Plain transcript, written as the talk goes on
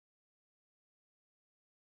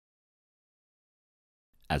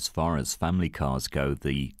As far as family cars go,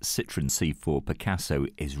 the Citroen C4 Picasso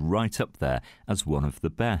is right up there as one of the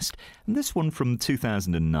best. And this one from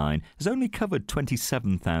 2009 has only covered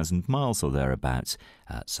 27,000 miles or thereabouts,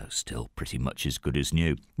 so still pretty much as good as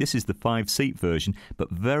new. This is the 5-seat version, but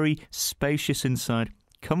very spacious inside,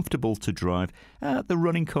 comfortable to drive. The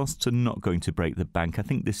running costs are not going to break the bank. I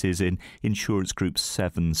think this is in insurance group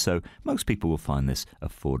 7, so most people will find this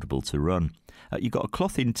affordable to run. You've got a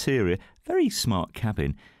cloth interior, very smart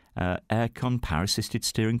cabin, aircon, power-assisted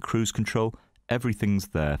steering, cruise control, everything's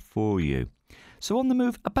there for you. So on the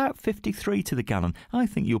move, about 53 to the gallon. I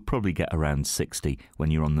think you'll probably get around 60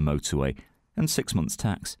 when you're on the motorway, and 6 months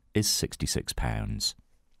tax is £66.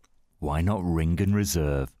 Why not ring and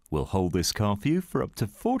reserve? We'll hold this car for you for up to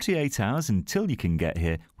 48 hours until you can get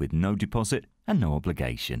here with no deposit and no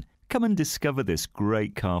obligation. Come and discover this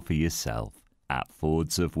great car for yourself at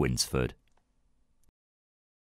Fords of Winsford.